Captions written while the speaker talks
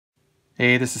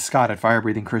Hey, this is Scott at Fire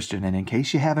Breathing Christian, and in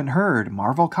case you haven't heard,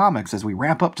 Marvel Comics, as we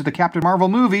ramp up to the Captain Marvel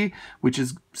movie, which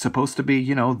is supposed to be,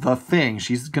 you know, the thing.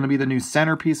 She's going to be the new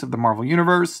centerpiece of the Marvel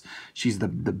Universe. She's the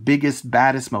biggest,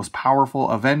 baddest, most powerful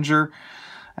Avenger.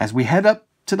 As we head up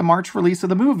to the March release of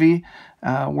the movie,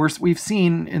 we've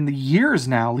seen in the years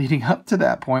now leading up to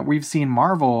that point, we've seen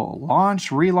Marvel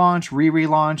launch, relaunch,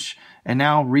 relaunch, and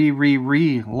now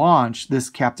relaunch this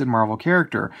Captain Marvel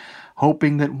character,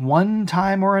 hoping that one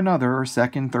time or another, or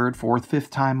second, third, fourth, fifth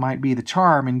time might be the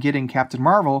charm in getting Captain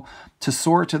Marvel to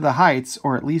soar to the heights,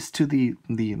 or at least to the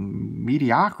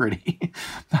mediocrity,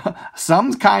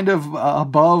 some kind of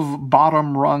above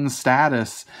bottom rung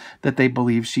status that they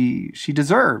believe she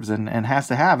deserves and has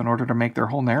to have in order to make their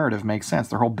whole narrative make sense,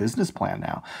 their whole business plan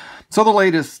now. So the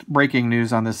latest breaking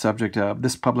news on this subject,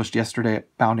 this published yesterday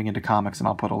at Bounding Into Comics, and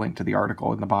I'll put a link to the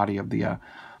article in the body of the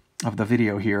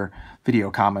video here,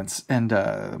 video comments. And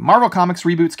Marvel Comics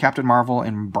reboots Captain Marvel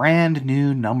in brand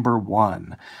new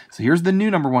 #1. So here's the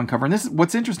new #1 cover. And this,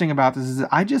 what's interesting about this is that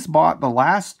I just bought the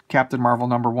last Captain Marvel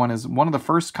 #1 is one of the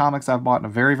first comics I've bought in a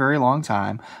very, very long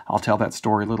time. I'll tell that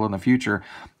story a little in the future.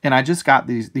 And I just got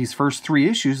these first 3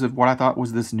 issues of what I thought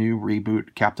was this new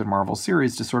reboot Captain Marvel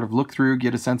series to sort of look through,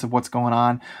 get a sense of what's going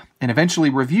on, and eventually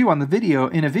review on the video,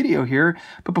 in a video here.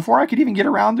 But before I could even get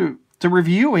around to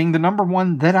reviewing the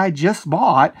 #1 that I just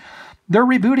bought, they're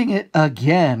rebooting it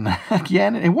again.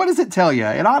 And what does it tell you?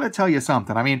 It ought to tell you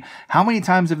something. I mean, how many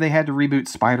times have they had to reboot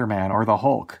Spider-Man or the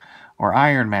Hulk or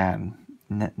Iron Man?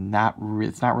 It's not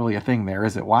really a thing there,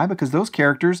 is it? Why? Because those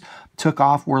characters took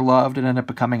off, were loved, and ended up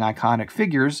becoming iconic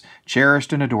figures,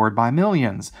 cherished and adored by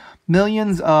millions.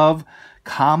 Millions of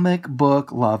comic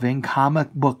book loving,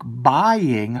 comic book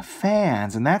buying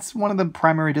fans. And that's one of the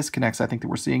primary disconnects I think that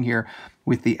we're seeing here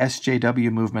with the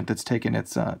SJW movement that's taken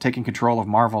control of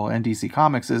Marvel and DC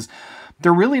Comics, is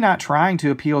they're really not trying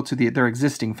to appeal to their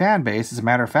existing fan base. As a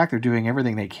matter of fact, they're doing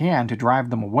everything they can to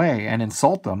drive them away and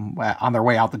insult them on their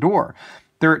way out the door.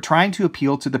 They're trying to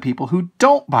appeal to the people who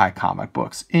don't buy comic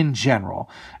books in general.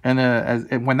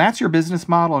 And when that's your business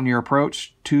model and your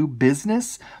approach to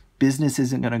business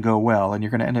isn't going to go well, and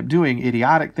you're going to end up doing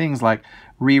idiotic things like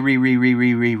rebooting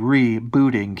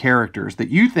characters that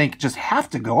you think just have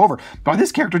to go over. But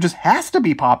this character just has to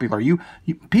be popular.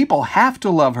 People have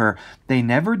to love her. They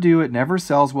never do. It never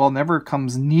sells well, never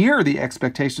comes near the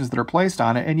expectations that are placed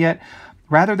on it. And yet,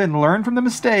 rather than learn from the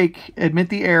mistake, admit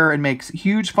the error, and make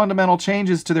huge fundamental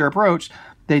changes to their approach,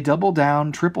 they double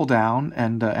down, triple down,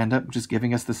 and end up just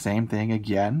giving us the same thing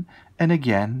again and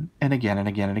again and again and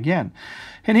again and again.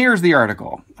 And here's the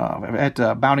article at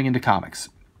Bounding Into Comics.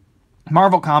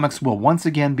 Marvel Comics will once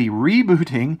again be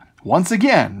rebooting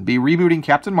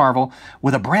Captain Marvel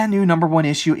with a brand new #1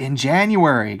 issue in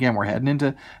January. Again, we're heading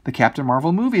into the Captain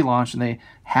Marvel movie launch, and they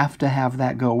have to have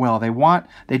that go well.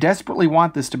 They desperately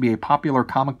want this to be a popular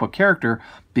comic book character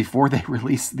before they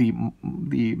release the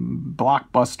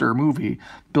blockbuster movie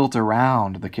built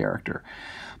around the character.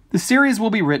 The series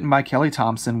will be written by Kelly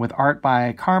Thompson with art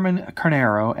by Carmen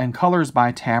Carnero and colors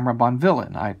by Tamara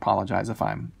Bonvillain. I apologize if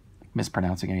I'm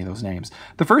mispronouncing any of those names.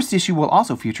 The first issue will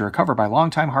also feature a cover by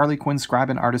longtime Harley Quinn scribe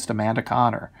and artist Amanda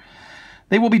Connor.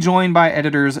 They will be joined by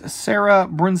editors Sarah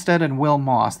Brunstad and Will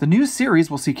Moss. The new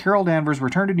series will see Carol Danvers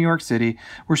return to New York City,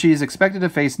 where she is expected to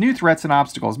face new threats and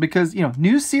obstacles. Because, you know,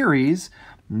 new series,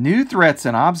 new threats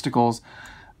and obstacles.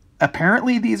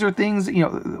 Apparently these are things, you know,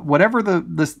 whatever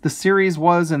the series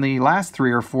was in the last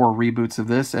 3 or 4 reboots of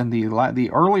this, and the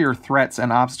earlier threats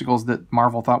and obstacles that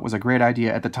Marvel thought was a great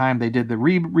idea at the time they did the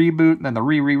reboot, then the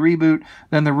Re-Re-Reboot,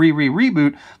 then the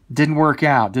Re-Re-Reboot, didn't work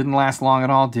out, didn't last long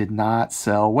at all, did not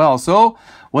sell well. So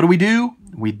what do?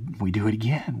 We do it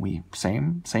again.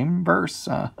 Same verse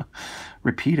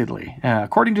repeatedly.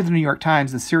 According to the New York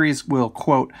Times, the series will,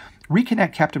 quote,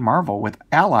 reconnect Captain Marvel with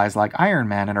allies like Iron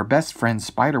Man and her best friend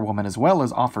Spider-Woman, as well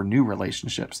as offer new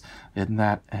relationships. Isn't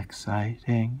that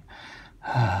exciting?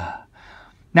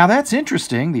 Now that's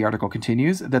interesting, the article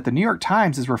continues, that the New York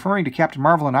Times is referring to Captain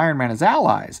Marvel and Iron Man as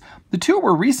allies. The two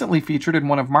were recently featured in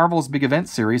one of Marvel's big event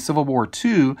series, Civil War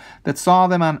II, that saw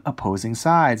them on opposing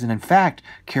sides. And in fact,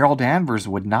 Carol Danvers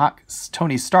would knock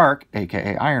Tony Stark,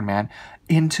 aka Iron Man,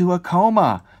 into a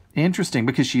coma. Interesting,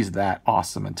 because she's that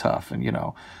awesome and tough, and you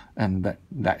know, and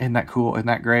isn't that cool? Isn't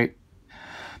that great?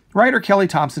 Writer Kelly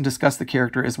Thompson discussed the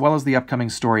character as well as the upcoming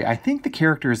story. I think the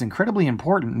character is incredibly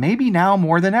important, maybe now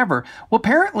more than ever. Well,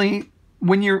 apparently,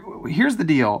 here's the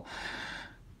deal.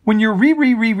 When you're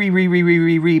rebooting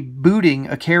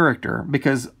a character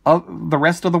because the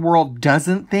rest of the world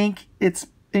doesn't think it's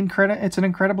an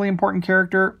incredibly important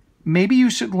character, maybe you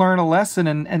should learn a lesson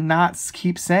and not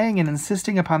keep saying and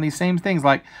insisting upon these same things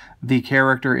like the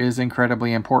character is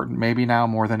incredibly important, maybe now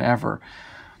more than ever.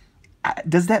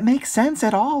 Does that make sense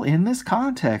at all in this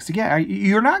context? Again,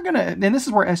 you're not going to, and this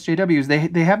is where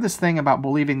SJWs, they have this thing about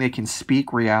believing they can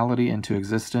speak reality into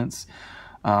existence.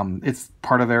 It's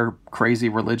part of their crazy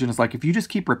religion. It's like, if you just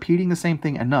keep repeating the same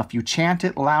thing enough, you chant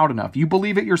it loud enough, you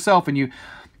believe it yourself, and you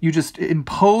just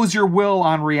impose your will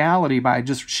on reality by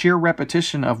just sheer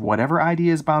repetition of whatever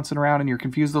idea is bouncing around in your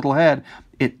confused little head,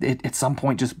 it at some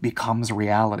point just becomes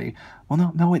reality.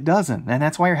 Well, no, it doesn't. And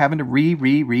that's why you're having to reboot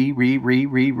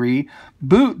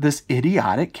this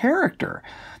idiotic character.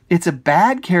 It's a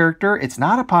bad character. It's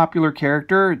not a popular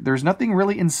character. There's nothing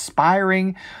really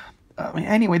inspiring.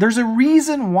 Anyway, there's a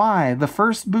reason why the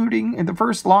first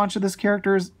launch of this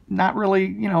character is not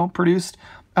really, produced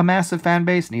a massive fan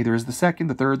base. Neither is the second,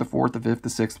 the third, the fourth, the fifth, the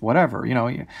sixth, whatever.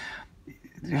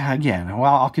 Again,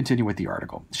 well, I'll continue with the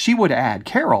article. She would add,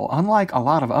 Carol, unlike a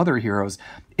lot of other heroes,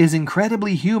 is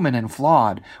incredibly human and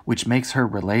flawed, which makes her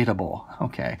relatable.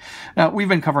 Okay. Now, we've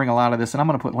been covering a lot of this, and I'm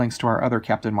going to put links to our other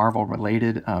Captain Marvel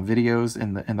related videos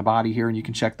in the body here, and you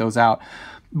can check those out.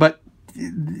 But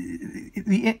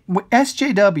the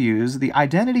SJWs, the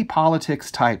identity politics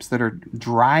types that are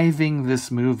driving this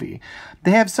movie,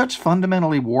 they have such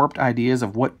fundamentally warped ideas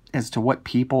of as to what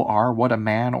people are, what a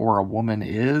man or a woman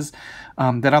is,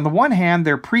 that on the one hand,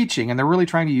 they're preaching, and they're really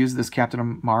trying to use this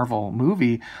Captain Marvel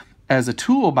movie as a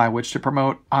tool by which to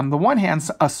promote, on the one hand,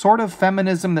 a sort of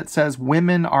feminism that says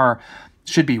women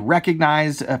should be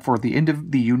recognized for the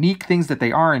unique things that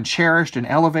they are, and cherished and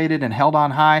elevated and held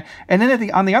on high. And then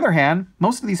on the other hand,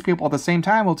 most of these people at the same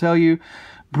time will tell you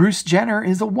Bruce Jenner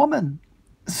is a woman.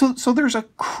 So there's a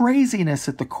craziness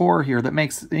at the core here that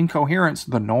makes incoherence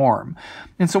the norm.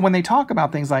 And so when they talk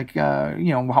about things like,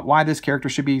 why this character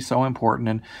should be so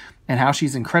important and how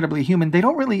she's incredibly human, they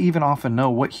don't really even often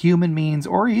know what human means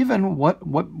or even what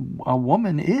a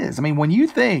woman is. I mean, when you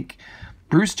think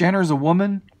Bruce Jenner is a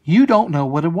woman, you don't know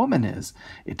what a woman is.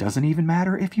 It doesn't even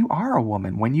matter if you are a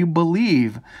woman. When you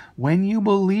believe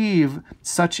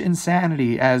such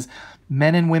insanity as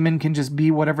men and women can just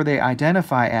be whatever they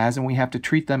identify as, and we have to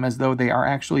treat them as though they are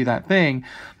actually that thing,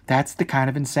 that's the kind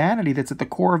of insanity that's at the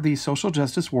core of the social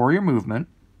justice warrior movement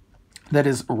that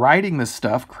is writing this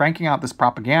stuff, cranking out this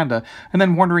propaganda, and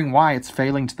then wondering why it's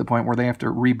failing to the point where they have to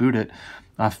reboot it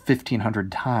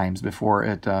 1,500 times before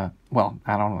it, well,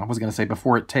 I don't know, I was going to say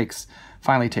before it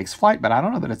finally takes flight, but I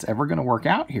don't know that it's ever going to work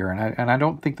out here, and I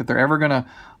don't think that they're ever going to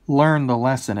learn the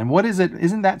lesson. And what is it?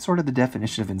 Isn't that sort of the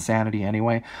definition of insanity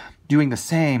anyway? Doing the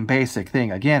same basic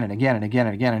thing again and again and again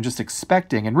and again, and just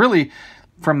expecting, and really,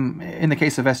 in the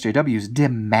case of SJWs,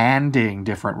 demanding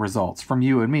different results from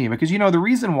you and me. Because, the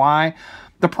reason why,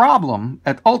 the problem,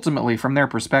 ultimately from their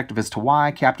perspective, as to why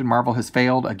Captain Marvel has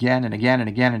failed again and again and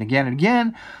again and again and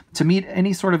again to meet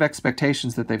any sort of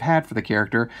expectations that they've had for the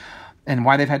character, and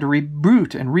why they've had to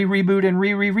reboot and reboot and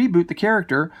reboot the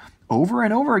character over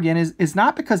and over again is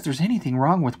not because there's anything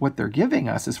wrong with what they're giving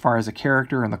us as far as a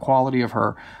character and the quality of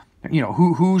her,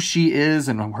 who she is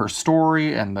and her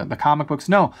story and the comic books.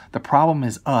 No, the problem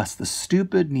is us, the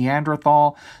stupid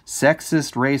Neanderthal,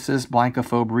 sexist, racist,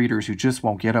 blankophobe readers who just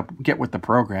won't get with the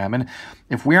program. And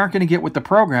if we aren't going to get with the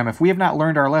program, if we have not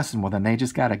learned our lesson, well, then they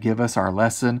just got to give us our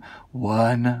lesson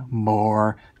one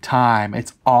more time.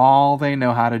 It's all they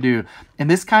know how to do.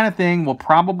 And this kind of thing will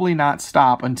probably not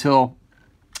stop until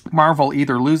Marvel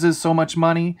either loses so much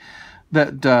money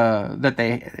that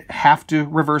they have to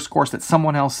reverse course, that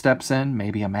someone else steps in,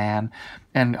 maybe a man,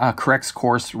 and corrects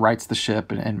course, rights the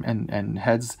ship, and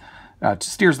heads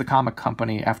steers the comic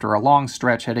company after a long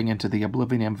stretch heading into the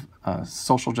oblivion of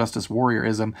social justice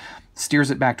warriorism,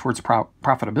 steers it back towards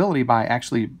profitability by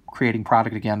actually creating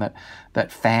product again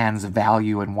that fans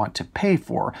value and want to pay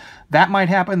for. That might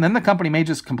happen. Then the company may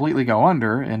just completely go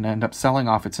under and end up selling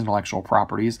off its intellectual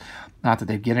properties. Not that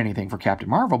they'd get anything for Captain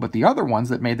Marvel, but the other ones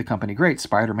that made the company great,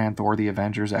 Spider-Man, Thor, the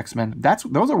Avengers, X-Men,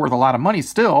 those are worth a lot of money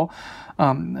still,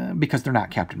 because they're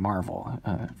not Captain Marvel,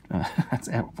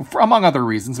 among other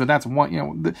reasons. But that's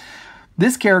one,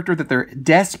 this character that they're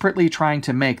desperately trying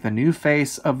to make the new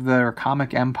face of their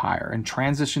comic empire and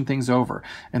transition things over,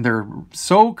 and they're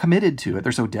so committed to it,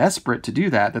 they're so desperate to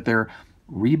do that they're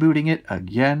rebooting it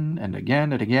again and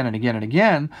again and again and again and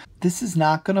again. This is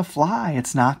not going to fly.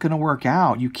 It's not going to work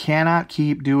out. You cannot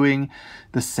keep doing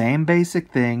the same basic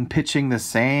thing, pitching the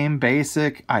same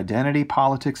basic identity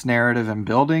politics narrative and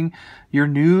building your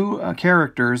new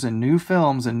characters and new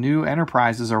films and new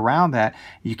enterprises around that.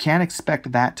 You can't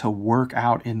expect that to work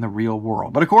out in the real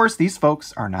world. But of course, these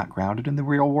folks are not grounded in the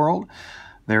real world.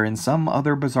 They're in some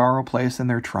other bizarro place, and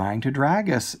they're trying to drag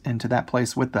us into that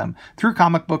place with them through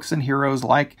comic books and heroes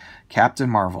like Captain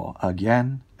Marvel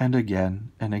again and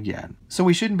again and again. So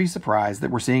we shouldn't be surprised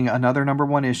that we're seeing another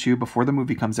 #1 issue before the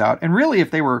movie comes out. And really, if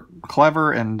they were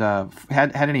clever and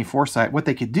had any foresight, what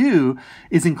they could do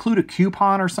is include a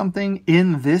coupon or something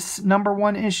in this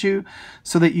 #1 issue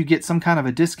so that you get some kind of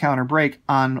a discount or break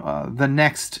on the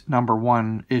next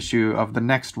 #1 issue of the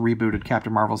next rebooted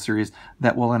Captain Marvel series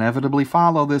that will inevitably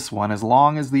follow this one as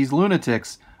long as these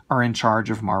lunatics are in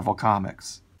charge of Marvel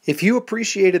Comics. If you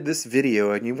appreciated this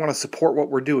video and you want to support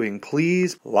what we're doing,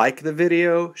 please like the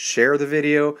video, share the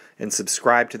video, and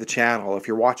subscribe to the channel. If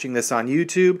you're watching this on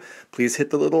YouTube, please hit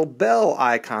the little bell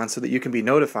icon so that you can be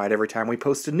notified every time we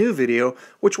post a new video,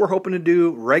 which we're hoping to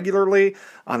do regularly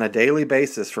on a daily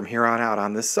basis from here on out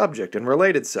on this subject and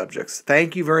related subjects.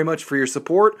 Thank you very much for your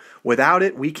support. Without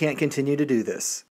it, we can't continue to do this.